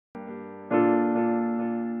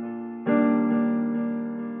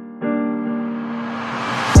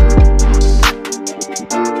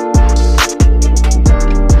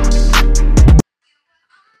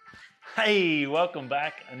Hey, welcome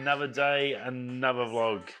back. Another day, another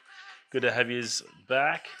vlog. Good to have yous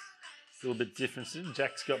back. A little bit different.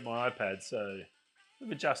 Jack's got my iPad, so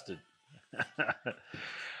we've adjusted.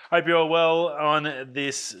 Hope you're all well on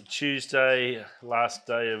this Tuesday, last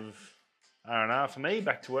day of R&R for me.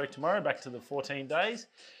 Back to work tomorrow, back to the 14 days,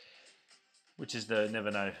 which is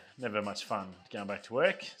never much fun going back to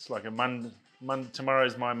work. It's like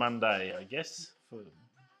tomorrow's my Monday, I guess,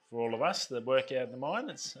 for all of us that work out in the mine.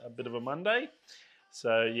 It's a bit of a Monday.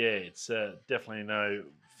 So yeah, it's definitely no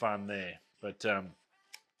fun there. But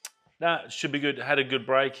no, it should be good. Had a good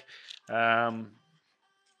break.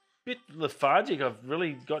 Bit lethargic. I've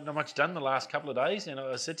really got not much done the last couple of days. You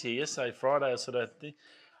know, I said to you yesterday, Friday,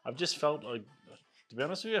 I've just felt, to be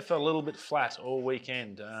honest with you, I felt a little bit flat all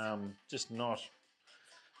weekend. Just not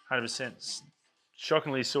 100%.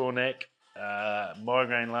 Shockingly sore neck.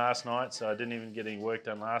 Migraine last night, so I didn't even get any work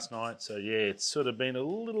done last night. So yeah, it's sort of been a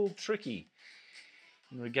little tricky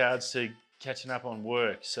in regards to catching up on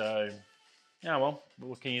work. So, yeah, well,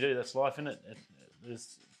 what can you do? That's life, isn't it?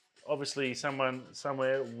 There's obviously someone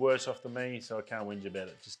somewhere worse off than me, so I can't whinge about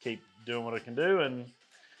it. Just keep doing what I can do, and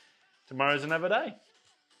tomorrow's another day.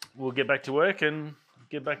 We'll get back to work and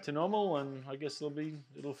get back to normal, and I guess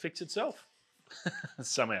it'll fix itself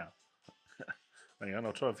somehow. Hang on,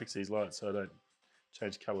 I'll try and fix these lights so I don't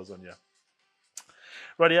change colours on you.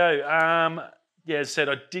 Rightio. Yeah, as I said,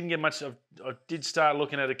 I didn't get much. I did start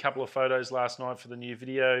looking at a couple of photos last night for the new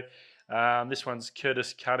video. This one's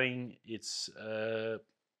Curtis Cutting. It's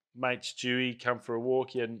mate Stewie come for a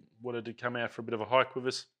walk. He wanted to come out for a bit of a hike with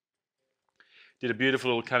us. Did a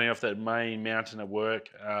beautiful little cutting off that main mountain at work.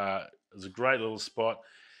 It was a great little spot.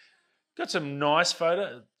 Got some nice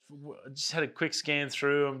photo. I just had a quick scan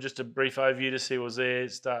through them, just a brief overview to see what was there.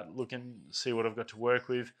 Start looking, see what I've got to work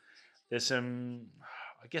with. There's some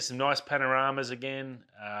nice panoramas again.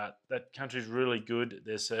 That country's really good.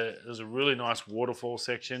 There's a really nice waterfall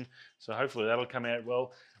section, so hopefully that'll come out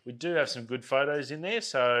well. We do have some good photos in there,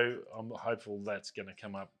 so I'm hopeful that's going to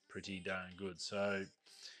come up pretty darn good. So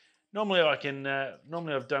normally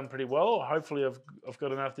I've done pretty well. Hopefully I've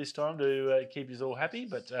got enough this time to keep you all happy.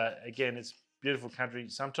 But again, it's beautiful country.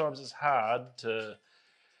 Sometimes it's hard to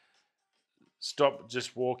stop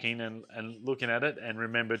just walking and looking at it and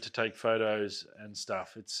remember to take photos and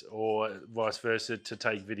stuff. Or vice versa, to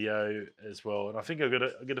take video as well. And I think I've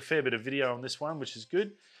got a fair bit of video on this one, which is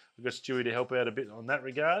good. I've got Stewie to help out a bit on that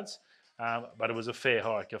regards. But it was a fair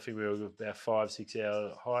hike. I think we were about 5-6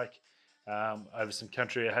 hour hike over some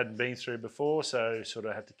country I hadn't been through before. So sort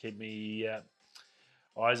of had to keep me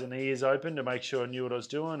eyes and ears open to make sure I knew what I was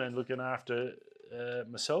doing and looking after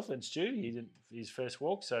myself and Stu. He did his first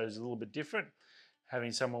walk, so it was a little bit different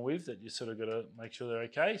having someone with that you sort of got to make sure they're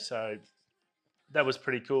okay. So that was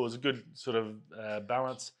pretty cool. It was a good sort of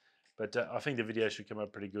balance, but I think the video should come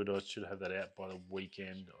up pretty good. I should have that out by the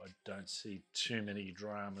weekend. I don't see too many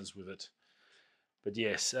dramas with it. But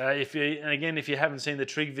yes, if you haven't seen the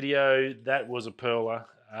Trig video, that was a pearler.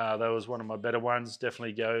 That was one of my better ones.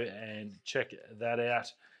 Definitely go and check that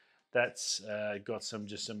out. That's got some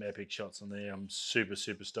epic shots on there. I'm super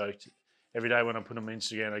stoked. Every day when I put them on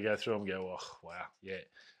Instagram, I go through them and go, oh wow, yeah,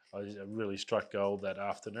 I really struck gold that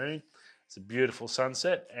afternoon. It's a beautiful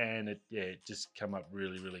sunset, and it just come up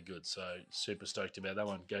really good. So super stoked about that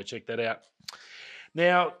one. Go check that out.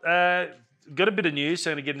 Now, got a bit of news,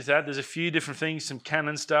 so I'm going to get into that. There's a few different things, some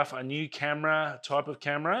Canon stuff, a new type of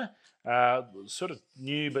camera, sort of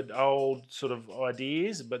new but old sort of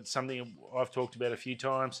ideas, but something I've talked about a few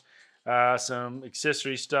times. Some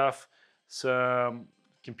accessory stuff, some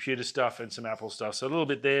computer stuff, and some Apple stuff. So a little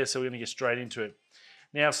bit there, so we're going to get straight into it.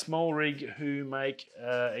 Now, SmallRig, who make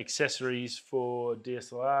accessories for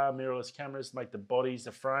DSLR mirrorless cameras, make the bodies,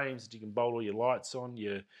 the frames that you can bolt all your lights on,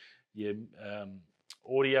 your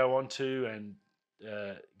audio onto, and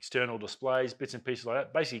external displays, bits and pieces like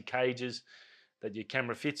that. Basically cages that your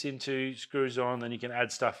camera fits into, screws on, then you can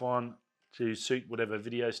add stuff on to suit whatever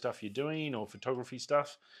video stuff you're doing or photography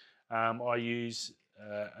stuff. I use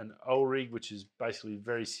an OLRig, which is basically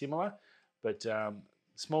very similar, but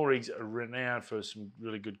SmallRigs are renowned for some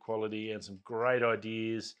really good quality and some great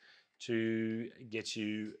ideas to get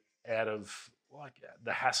you out of like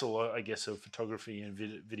the hassle, I guess, of photography and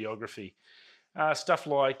videography. Stuff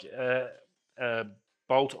like a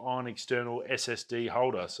bolt-on external SSD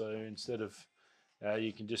holder. So instead of,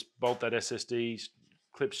 you can just bolt that SSD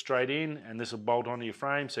clip straight in, and this will bolt onto your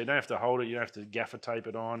frame. So you don't have to hold it, you don't have to gaffer tape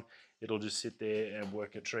it on. It'll just sit there and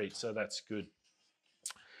work a treat. So that's good.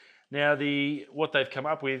 Now, what they've come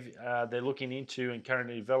up with, they're looking into and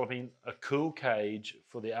currently developing a cool cage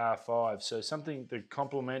for the R5. So something to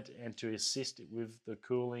complement and to assist with the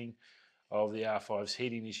cooling of the R5's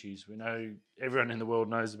heating issues. We know everyone in the world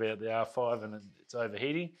knows about the R5 and it's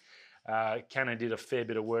overheating. Canon did a fair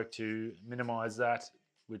bit of work to minimise that,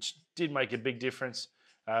 which did make a big difference,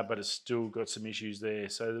 but it's still got some issues there.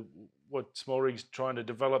 So what SmallRig's trying to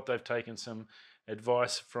develop, they've taken some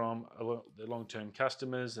advice from their long-term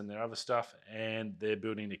customers and their other stuff, and they're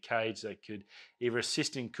building a cage that could either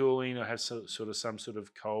assist in cooling or have some sort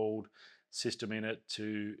of cold system in it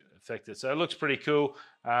to affect it. So it looks pretty cool.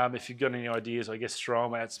 If you've got any ideas, I guess throw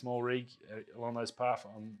them at SmallRig along those paths.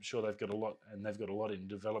 I'm sure they've got a lot, and they've got a lot in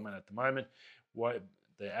development at the moment.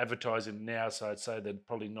 They're advertising now, so I'd say they're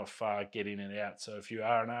probably not far getting it out. So if you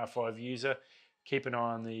are an R5 user, keep an eye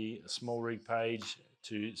on the SmallRig page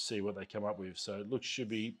to see what they come up with. So it should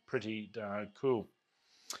be pretty darn cool.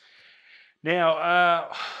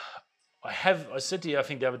 Now, I said to you, I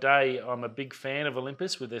think the other day, I'm a big fan of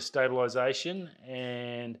Olympus with their stabilization,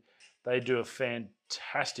 and they do a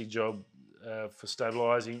fantastic job for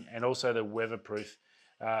stabilizing, and also the weatherproof.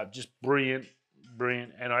 Just brilliant.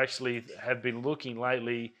 And I actually have been looking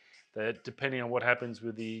lately that depending on what happens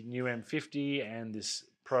with the new M50 and this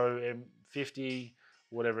Pro M50,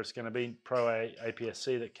 whatever it's going to be, Pro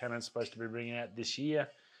APS-C that Canon's supposed to be bringing out this year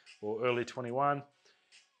or early 21,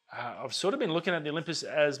 I've sort of been looking at the Olympus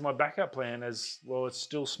as my backup plan. As well, it's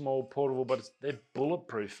still small, portable, but they're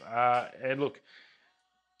bulletproof. And look,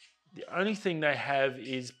 the only thing they have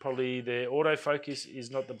is probably their autofocus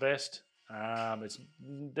is not the best. It's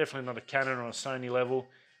definitely not a Canon or a Sony level.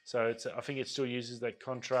 So I think it still uses that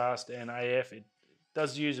contrast and AF. It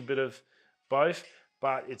does use a bit of both,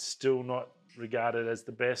 but it's still not regarded as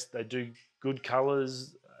the best. They do good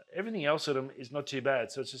colors. Everything else of them is not too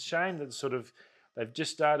bad. So it's a shame that they've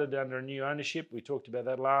just started under a new ownership. We talked about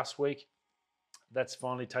that last week. That's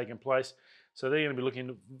finally taken place. So they're going to be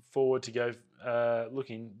looking forward to go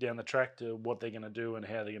looking down the track to what they're going to do and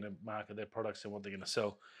how they're going to market their products and what they're going to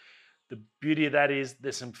sell. The beauty of that is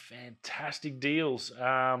there's some fantastic deals.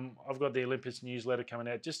 I've got the Olympus newsletter coming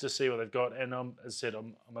out just to see what they've got. And as I said,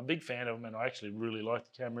 I'm a big fan of them, and I actually really like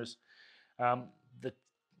the cameras. The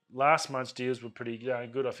last month's deals were pretty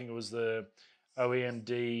good. I think it was the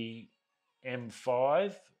OEMD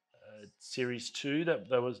M5 Series 2 that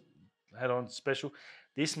had on special.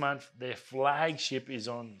 This month, their flagship is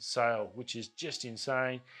on sale, which is just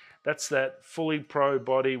insane. That's that fully pro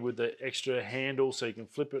body with the extra handle so you can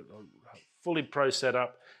flip it, fully pro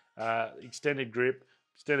setup, extended grip,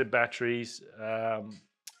 extended batteries.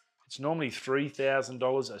 It's normally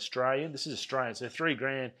 $3,000 Australian. This is Australian, so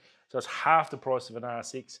 $3,000. So it's half the price of an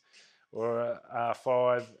R6 or a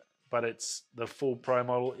R5, but it's the full pro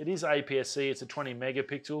model. It is APS-C. It's a 20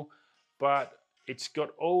 megapixel, but it's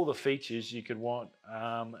got all the features you could want,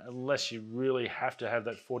 unless you really have to have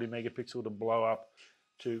that 40 megapixel to blow up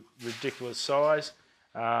to ridiculous size.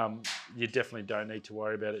 You definitely don't need to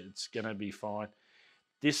worry about it. It's going to be fine.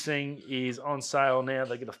 This thing is on sale now.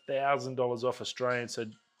 They get $1,000 off Australian, so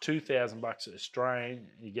 $2,000 Australian.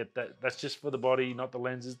 You get that. That's just for the body, not the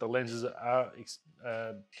lenses. The lenses are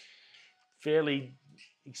fairly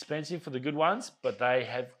expensive for the good ones, but they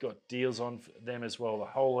have got deals on them as well. The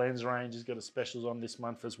whole lens range has got a specials on this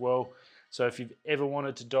month as well. So if you've ever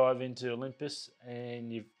wanted to dive into Olympus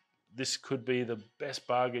and this could be the best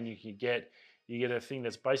bargain you can get. You get a thing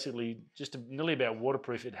that's basically just nearly about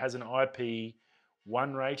waterproof. It has an IP1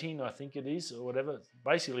 rating, I think it is, or whatever.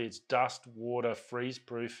 Basically, it's dust, water,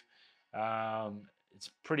 freeze-proof. It's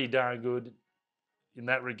pretty darn good in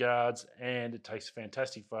that regards, and it takes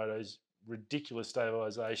fantastic photos, ridiculous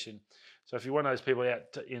stabilization. So if you're one of those people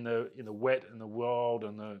out in the wet and the wild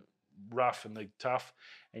and the rough and the tough,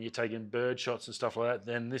 and you're taking bird shots and stuff like that,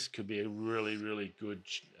 then this could be a really, really good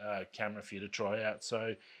camera for you to try out.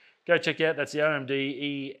 So go check out. That's the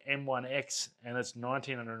OMD EM1X, and it's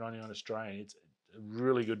 $1,999 Australian. It's a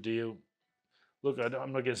really good deal. Look,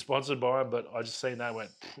 I'm not getting sponsored by them, but I just seen that and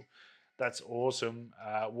went, that's awesome.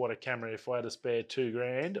 What a camera. If I had to spare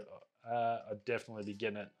 $2,000, I'd definitely be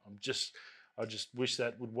getting it. I just wish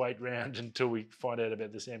that would wait round until we find out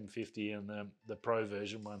about this M50 and the Pro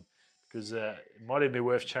version one, because it might even be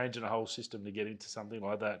worth changing the whole system to get into something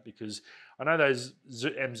like that, because I know those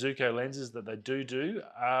Zuiko lenses that they do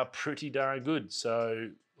are pretty darn good. So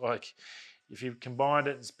like if you combined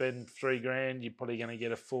it and spend $3,000, you're probably going to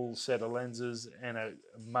get a full set of lenses and an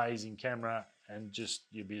amazing camera, and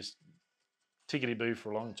you'll be tickety-boo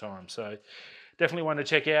for a long time. So definitely one to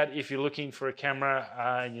check out if you're looking for a camera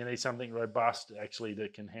and you need something robust actually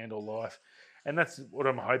that can handle life. And that's what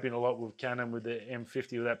I'm hoping a lot with Canon, with the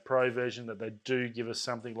M50, with that Pro version, that they do give us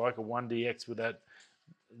something like a 1DX with that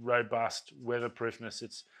robust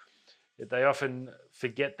weatherproofness. They often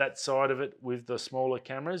forget that side of it with the smaller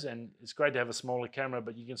cameras, and it's great to have a smaller camera,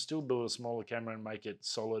 but you can still build a smaller camera and make it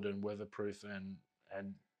solid and weatherproof and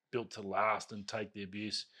built to last and take the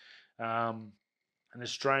abuse. And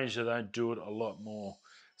it's strange they don't do it a lot more.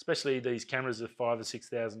 Especially these cameras are $5,000 or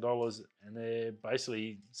 $6,000, and they're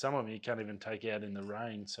basically, some of them you can't even take out in the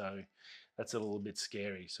rain. So that's a little bit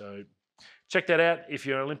scary. So check that out if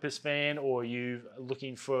you're an Olympus fan or you're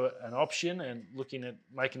looking for an option and looking at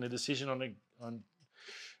making a decision on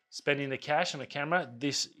spending the cash on a camera.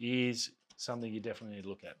 This is something you definitely need to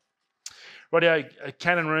look at. Rightio,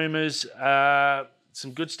 Canon Rumors.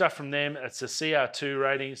 Some good stuff from them. It's a CR2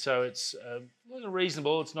 rating, so it's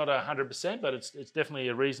reasonable. It's not 100%, but it's definitely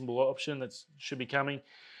a reasonable option that should be coming.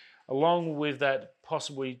 Along with that,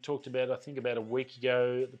 possibly talked about, I think about a week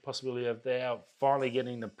ago, the possibility of they finally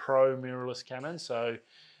getting the Pro mirrorless Canon. So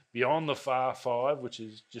beyond the Far 5, which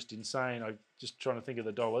is just insane. I'm just trying to think of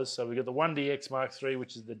the dollars. So we've got the 1DX Mark III,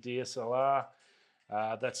 which is the DSLR.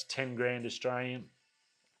 That's 10 grand Australian.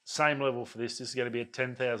 Same level for this. This is going to be a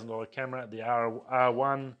 $10,000 camera. The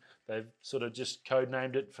R1, they've sort of just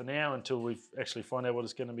codenamed it for now until we actually find out what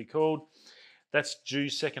it's going to be called. That's due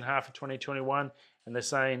second half of 2021. And they're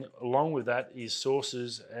saying along with that is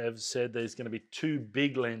sources have said there's going to be 2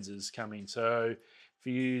 big lenses coming. So for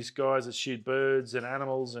you guys that shoot birds and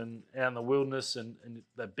animals and out in the wilderness and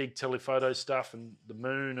that big telephoto stuff and the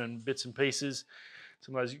moon and bits and pieces,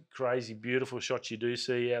 some of those crazy, beautiful shots you do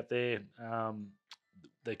see out there,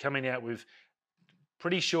 they're coming out with,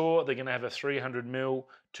 pretty sure they're going to have a 300mm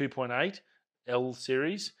 2.8 L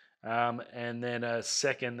series, and then a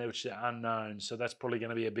second, which is unknown. So that's probably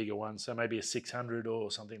going to be a bigger one. So maybe a 600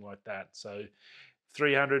 or something like that. So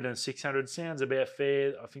 300 and 600 sounds about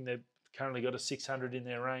fair. I think they've currently got a 600 in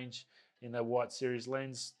their range in their white series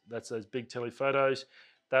lens. That's those big telephotos.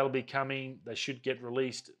 They'll be coming. They should get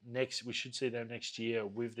released next. We should see them next year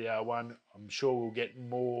with the R1. I'm sure we'll get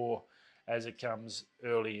more as it comes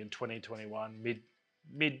early in 2021,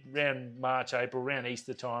 mid around March, April, around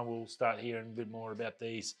Easter time, we'll start hearing a bit more about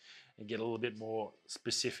these and get a little bit more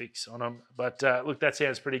specifics on them. But look, that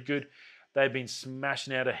sounds pretty good. They've been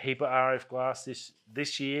smashing out a heap of RF glass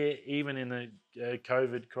this year, even in the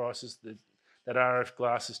COVID crisis. That RF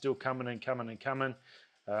glass is still coming and coming and coming.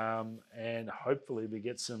 And hopefully we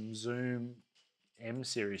get some Zoom M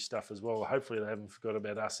series stuff as well. Hopefully they haven't forgot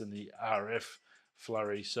about us in the RF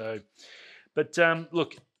flurry. So, but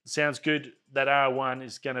look, sounds good. That R1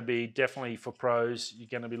 is going to be definitely for pros. You're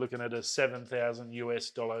going to be looking at a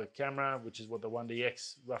 $7,000 camera, which is what the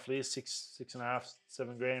 1DX roughly is, 6.5,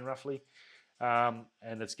 7 grand roughly.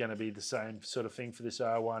 And it's going to be the same sort of thing for this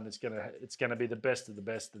R1. It's going to be the best of the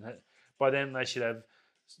best. And by then they should have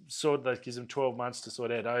that gives them 12 months to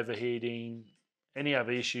sort out overheating, any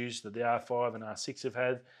other issues that the R5 and R6 have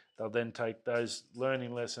had. They'll then take those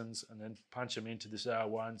learning lessons and then punch them into this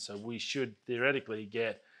R1. So we should theoretically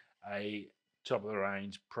get a top of the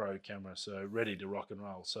range pro camera, so ready to rock and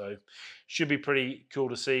roll. So should be pretty cool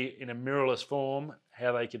to see in a mirrorless form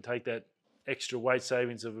how they can take that extra weight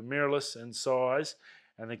savings of a mirrorless and size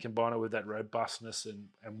and then combine it with that robustness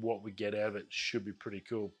and what we get out of it. Should be pretty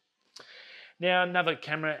cool. Now another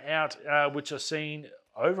camera out which I've seen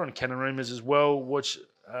over on Canon Rumors as well, which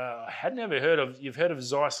I had never heard of. You've heard of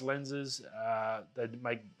Zeiss lenses. They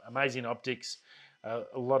make amazing optics. A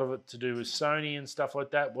lot of it to do with Sony and stuff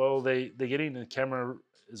like that. Well, they're getting the camera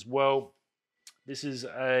as well. This is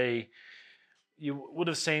you would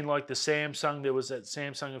have seen like the Samsung. There was that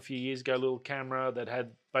Samsung a few years ago, little camera that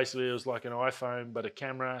had, basically it was like an iPhone, but a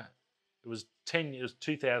camera. It was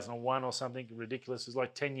 2001 or something ridiculous. It was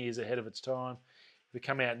like 10 years ahead of its time. If it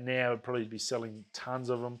come out now, it'd probably be selling tons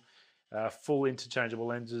of them. Full interchangeable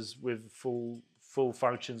lenses with full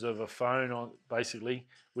functions of a phone on, basically,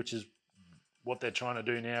 which is what they're trying to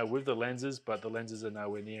do now with the lenses, but the lenses are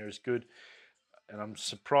nowhere near as good. And I'm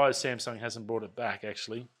surprised Samsung hasn't brought it back,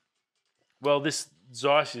 actually. Well, this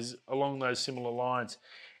Zeiss is along those similar lines.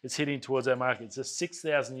 It's heading towards our market. It's a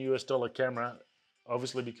 $6,000 camera,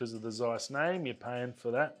 obviously because of the Zeiss name. You're paying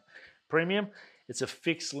for that premium. It's a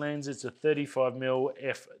fixed lens. It's a 35mm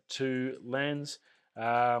f2 lens.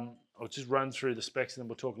 I'll just run through the specs and then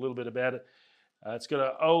we'll talk a little bit about it. It's got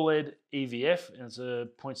an OLED EVF and it's a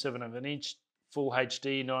 0.7 of an inch, full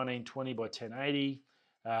HD 1920 by 1080.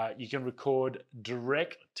 You can record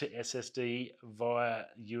direct to SSD via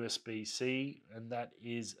USB-C, and that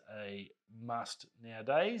is a must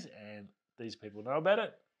nowadays, and these people know about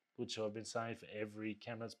it, which I've been saying for every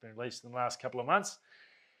camera that's been released in the last couple of months.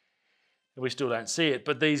 And we still don't see it,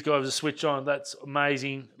 but these guys are switched on. That's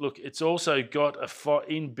amazing. Look, it's also got a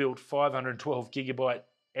inbuilt 512 gigabyte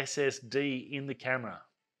SSD in the camera.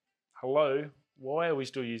 hello, why are we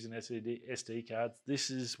still using SD cards? This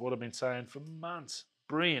is what I've been saying for months.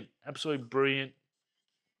 Brilliant, absolutely brilliant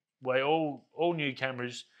way. All new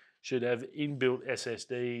cameras should have inbuilt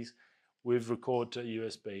SSDs with record to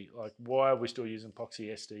USB. Like, why are we still using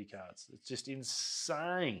epoxy SD cards? It's just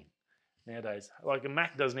insane nowadays. Like a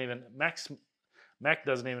Mac doesn't even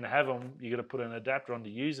have them. You got to put an adapter on to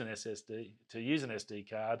use an SD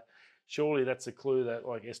card. Surely that's a clue that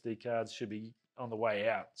like SD cards should be on the way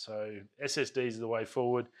out. So SSDs are the way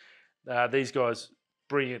forward. These guys,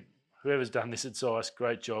 brilliant. Whoever's done this at Zeiss,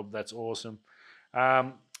 great job. That's awesome.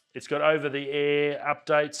 It's got over-the-air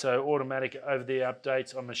updates, so automatic over-the-air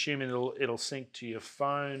updates. I'm assuming it'll sync to your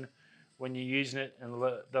phone when you're using it, and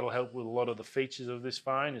that'll help with a lot of the features of this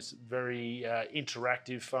phone. It's a very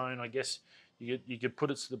interactive phone, I guess you could put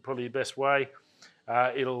it to probably the best way.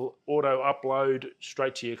 It'll auto-upload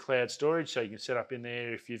straight to your cloud storage, so you can set up in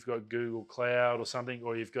there if you've got Google Cloud or something,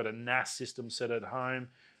 or you've got a NAS system set at home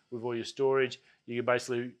with all your storage. You can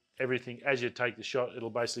basically, everything, as you take the shot, it'll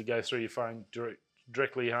basically go through your phone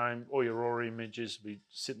directly home. All your RAW images will be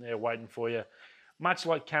sitting there waiting for you. Much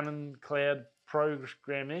like Canon Cloud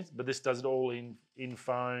program is, but this does it all in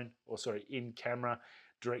camera,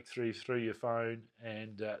 direct through your phone,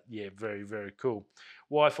 and yeah, very, very cool.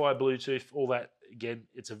 Wi-Fi, Bluetooth, all that. Again,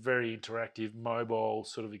 it's a very interactive mobile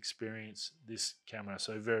sort of experience, this camera,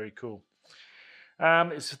 so very cool.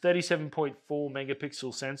 It's a 37.4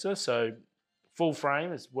 megapixel sensor, so full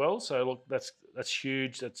frame as well. So look, that's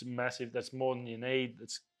huge, that's massive, that's more than you need.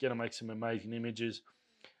 It's going to make some amazing images.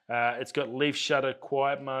 It's got leaf shutter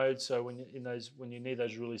quiet mode, so when you need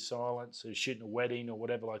those really silent, so you're shooting a wedding or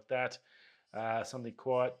whatever like that, something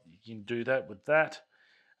quiet, you can do that with that.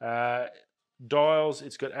 Dials,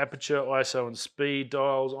 it's got aperture, ISO and speed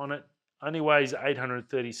dials on it. Only weighs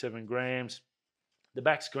 837 grams. The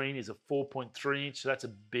back screen is a 4.3 inch, so that's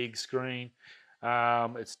a big screen.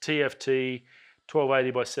 It's TFT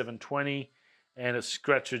 1280 by 720, and it's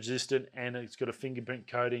scratch resistant, and it's got a fingerprint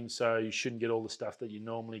coating, so you shouldn't get all the stuff that you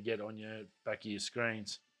normally get on your back of your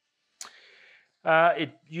screens.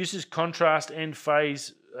 It uses contrast and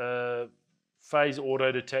phase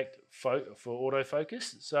auto detect for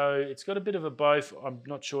autofocus, so it's got a bit of a both. I'm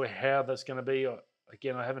not sure how that's going to be.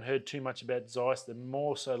 Again, I haven't heard too much about Zeiss. They're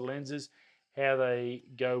more so lenses. How they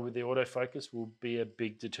go with the autofocus will be a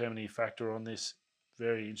big determining factor on this.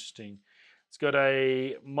 Very interesting. It's got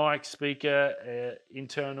a mic speaker,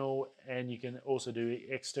 internal, and you can also do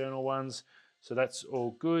external ones. So that's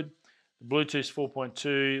all good. Bluetooth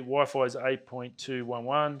 4.2, Wi-Fi is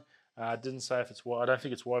 8.211. Didn't say if it's I don't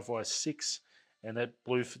think it's Wi-Fi 6, and that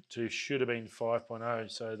Bluetooth should have been 5.0.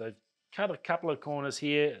 So they've cut a couple of corners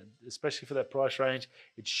here, especially for that price range.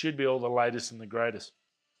 It should be all the latest and the greatest.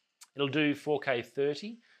 It'll do 4K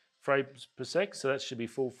 30 frames per sec, so that should be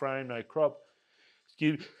full frame, no crop.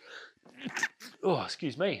 Excuse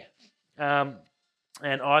me. And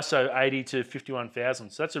ISO 80 to 51,000,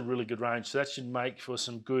 so that's a really good range. So that should make for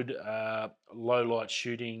some good low light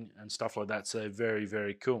shooting and stuff like that. So very,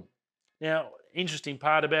 very cool. Now, interesting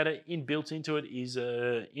part about it, inbuilt into it is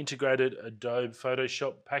a integrated Adobe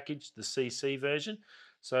Photoshop package, the CC version.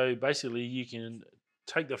 So basically, you can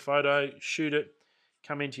take the photo, shoot it,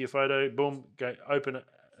 come into your photo, boom, go open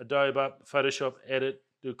Adobe up, Photoshop, edit,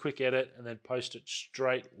 do a quick edit, and then post it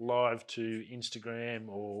straight live to Instagram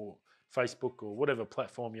or Facebook or whatever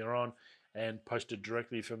platform you're on, and post it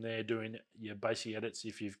directly from there, doing your basic edits.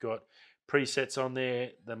 If you've got presets on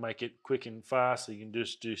there that make it quick and fast, so you can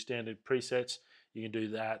just do standard presets, you can do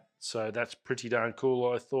that. So that's pretty darn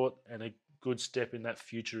cool, I thought, and a good step in that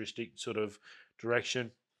futuristic sort of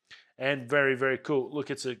direction. And very, very cool. Look,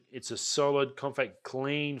 it's a solid, compact,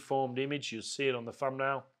 clean formed image. You'll see it on the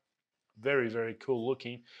thumbnail. Very, very cool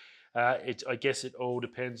looking. I guess it all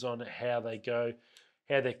depends on how they go,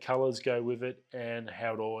 how their colors go with it, and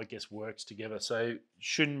how it all, I guess, works together. So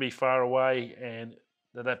shouldn't be far away, and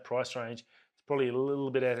that price range, it's probably a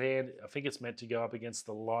little bit out of hand. I think it's meant to go up against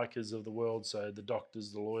the Leicas of the world, so the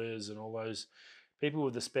doctors, the lawyers, and all those people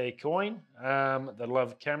with the spare coin that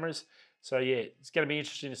love cameras. So yeah, it's going to be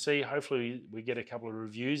interesting to see. Hopefully we get a couple of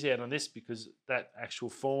reviews out on this, because that actual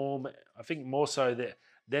form, I think more so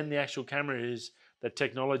than the actual camera, is the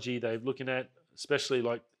technology they're looking at, especially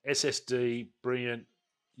like SSD, brilliant,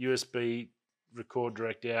 USB, record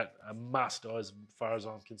direct out, a must as far as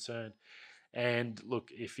I'm concerned. And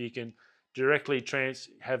look, if you can directly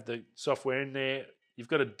have the software in there, you've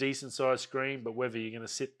got a decent sized screen, but whether you're going to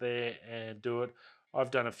sit there and do it,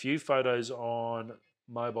 I've done a few photos on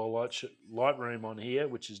mobile Lightroom on here,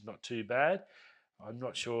 which is not too bad. I'm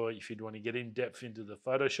not sure if you'd want to get in depth into the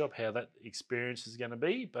Photoshop, how that experience is going to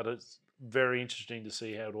be, but it's very interesting to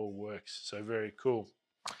see how it all works. So very cool.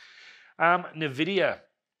 NVIDIA,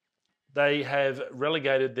 they have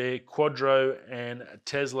relegated their Quadro and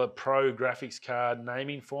Tesla Pro graphics card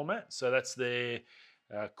naming format. So that's their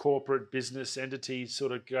corporate business entity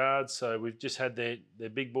sort of cards. So we've just had their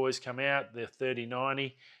big boys come out, their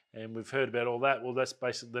 3090, and we've heard about all that. Well, that's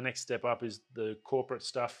basically the next step up is the corporate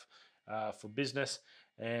stuff for business.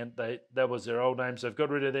 And that was their old names. They've got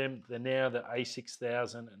rid of them. They're now the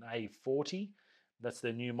A6000 and A40. That's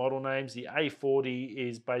their new model names. The A40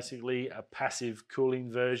 is basically a passive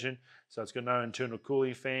cooling version. So it's got no internal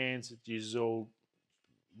cooling fans. It uses all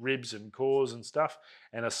ribs and cores and stuff,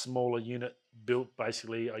 and a smaller unit built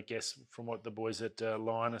basically, I guess, from what the boys at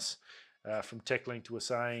Linus from TechLink were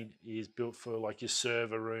saying, is built for like your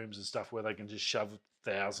server rooms and stuff where they can just shove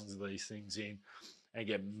thousands of these things in and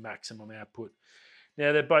get maximum output.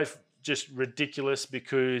 Now, they're both just ridiculous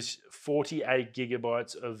because 48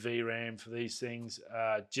 gigabytes of VRAM for these things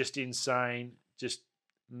are just insane, just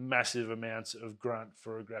massive amounts of grunt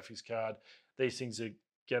for a graphics card. These things are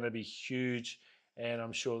going to be huge, and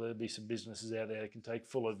I'm sure there'll be some businesses out there that can take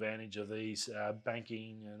full advantage of these,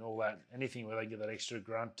 banking and all that, anything where they get that extra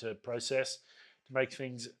grunt to process to make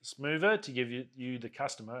things smoother, to give you the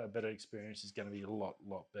customer, a better experience is going to be a lot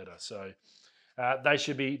better. So they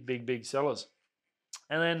should be big sellers.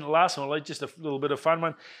 And then the last one, just a little bit of fun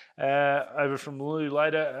one, over from Lou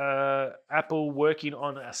later. Apple working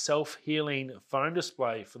on a self-healing phone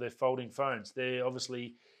display for their folding phones. They're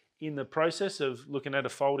obviously in the process of looking at a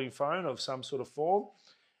folding phone of some sort of form,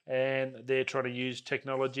 and they're trying to use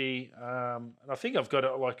technology. And I think I've got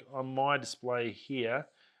it like on my display here.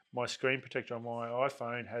 My screen protector on my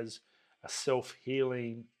iPhone has a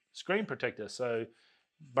self-healing screen protector. So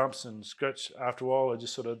bumps and scratch after a while,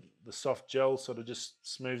 just sort of the soft gel sort of just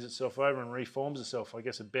smooths itself over and reforms itself. I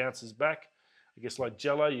guess it bounces back. I guess like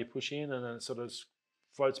Jello, you push in and then it sort of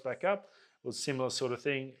floats back up. Well, similar sort of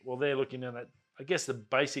thing. Well, they're looking at that, I guess the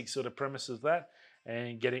basic sort of premise of that,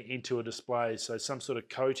 and getting into a display. So some sort of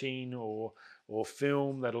coating or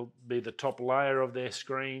film that'll be the top layer of their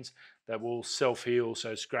screens that will self-heal.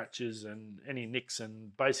 So scratches and any nicks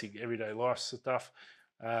and basic everyday life stuff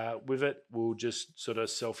with it will just sort of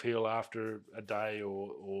self-heal after a day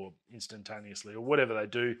or instantaneously or whatever they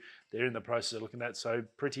do. They're in the process of looking at. So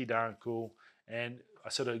pretty darn cool, and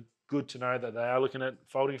sort of good to know that they are looking at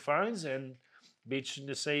folding phones, and be interesting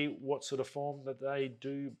to see what sort of form that they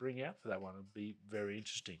do bring out for that one. It'll be very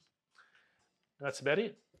interesting. That's about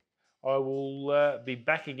it. I will be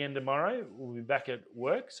back again tomorrow. We'll be back at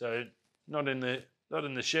work, so not in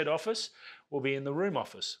the shed office. We'll be in the room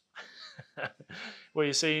office. Well,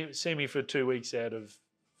 you see me for 2 weeks out of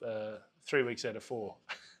 3 weeks out of 4.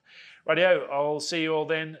 Rightio, I'll see you all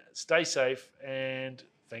then. Stay safe, and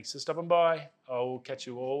thanks for stopping by. I'll catch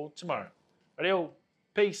you all tomorrow. Rightio,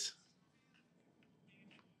 peace.